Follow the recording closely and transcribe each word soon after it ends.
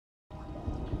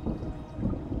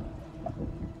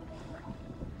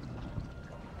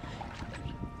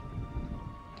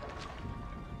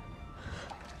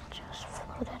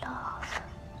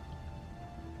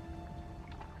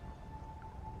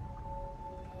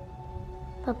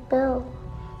But Bill,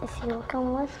 if you'll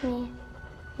come with me,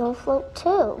 you'll float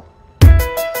too.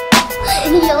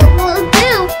 You will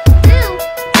do.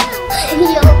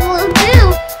 You will do.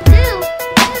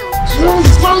 You'll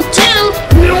float too.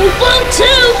 You'll float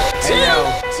too.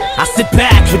 I sit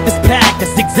back with this pack of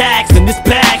zigzags in this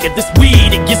bag of this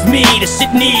weed. It gives me the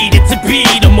shit needed to be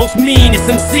the most meanest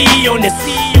MC on this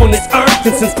earth.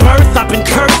 And since birth I've been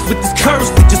cursed with this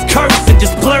curse to just curse and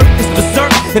just blurt this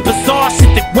berserk and bizarre shit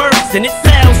that works. And it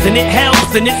sells and it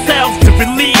helps and it sells to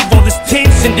relieve all this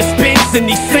tension, dispense and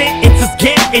these sentences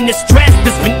getting the stress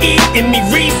that's been eating me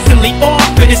recently off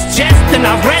of this chest. And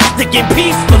I rest again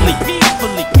peacefully.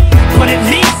 But at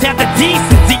least have the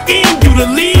decency in you to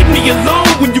leave me alone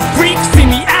when you freaks see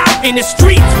me out in the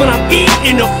streets when I'm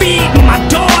eating or feeding my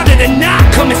daughter to not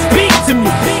come and speak to me.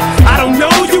 I don't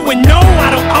know you and no, I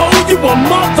don't owe you a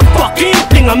motherfucking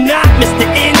thing. I'm not Mr.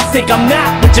 Instinct, I'm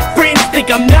not what your friends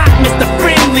think. I'm not Mr.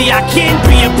 Friendly, I can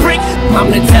be a brick. I'm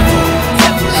the devil.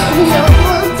 You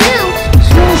will do.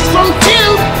 You'll float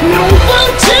too. You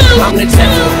will too. I'm the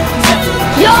devil.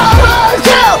 You will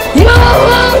do. You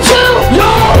will do. You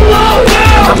will do.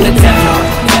 I'm the devil.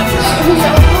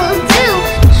 You will do.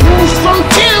 You'll float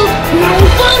too. You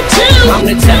will too. I'm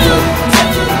the devil.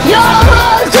 You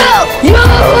will do. You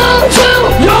will do.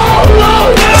 You will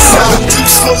do. 7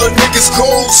 deeps full of niggas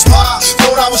cold spot.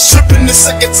 Thought I was tripping the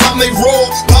second time they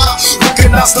rolled by.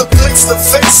 Recognize the plates, the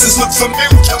faces look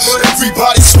familiar, but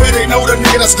everybody swear they know the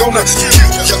nigga that's gonna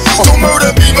kill ya. Don't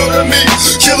murder me,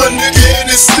 kill a nigga in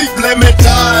his sleep. Let me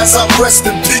die as I rest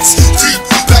in peace. Deep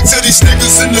back to these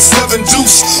niggas in the 7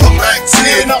 deuce. I'm back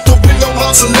 10 out the window,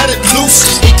 about to let it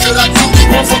loose. What could I do?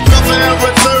 One for cover and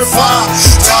return fire.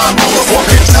 Time,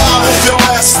 motherfucking time, if your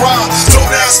ass fry.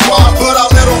 Don't ask why, but I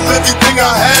let off everything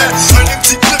I had. An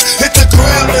empty clip hit the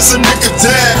ground as a nigga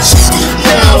dash.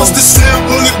 Yeah, I was the same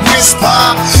bullet whiz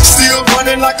pie. Still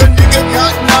running like a nigga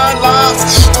got 9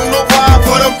 lives. Don't know why,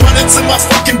 but I'm running to my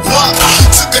fucking block.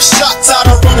 Took a shot,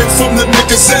 tired of running from the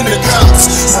niggas and the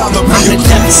cops. Time to be a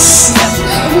goose.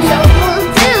 You will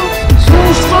do.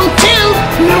 You'll float too.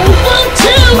 You will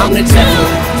too. I'm the devil.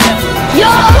 You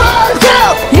will do.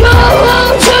 You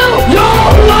will do. You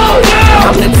will do.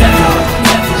 I'm the devil.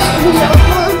 You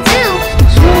will do.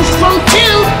 You'll float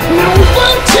too. You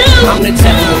will too. I'm the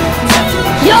devil.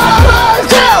 You will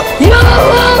do. You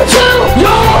will do.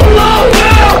 You will do.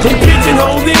 They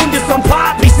pigeonholed into some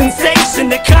poppy sensation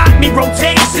that caught me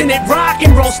rotation at rock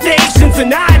and roll stations,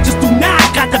 and I just do not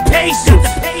got the patience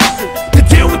to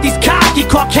deal with these cocky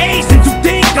Caucasians who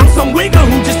think I'm some wigger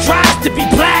who just tries to be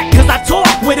black. Cause I talk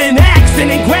with an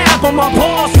accent and grab on my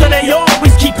balls, so they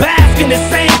always keep asking the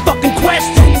same fucking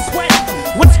questions.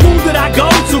 What school did I go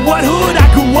to? What hood I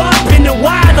grew up in? The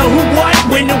why, the who, what,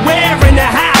 when, the where, and the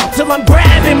how. Till I'm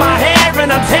grabbing my hair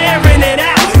and I'm tearing it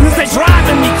out. Cause they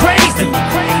driving me crazy.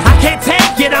 I can't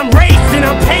take it, I'm racing,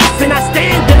 I'm pacing. I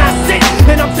stand and I sit,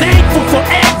 and I'm thankful for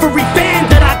every fan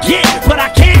that I get. But I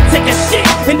can't take a shit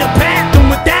in the bathroom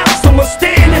without someone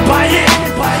standing by it.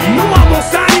 No, I won't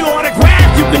sign your autograph.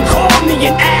 You can call me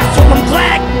an asshole, I'm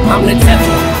glad I'm the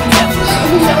devil.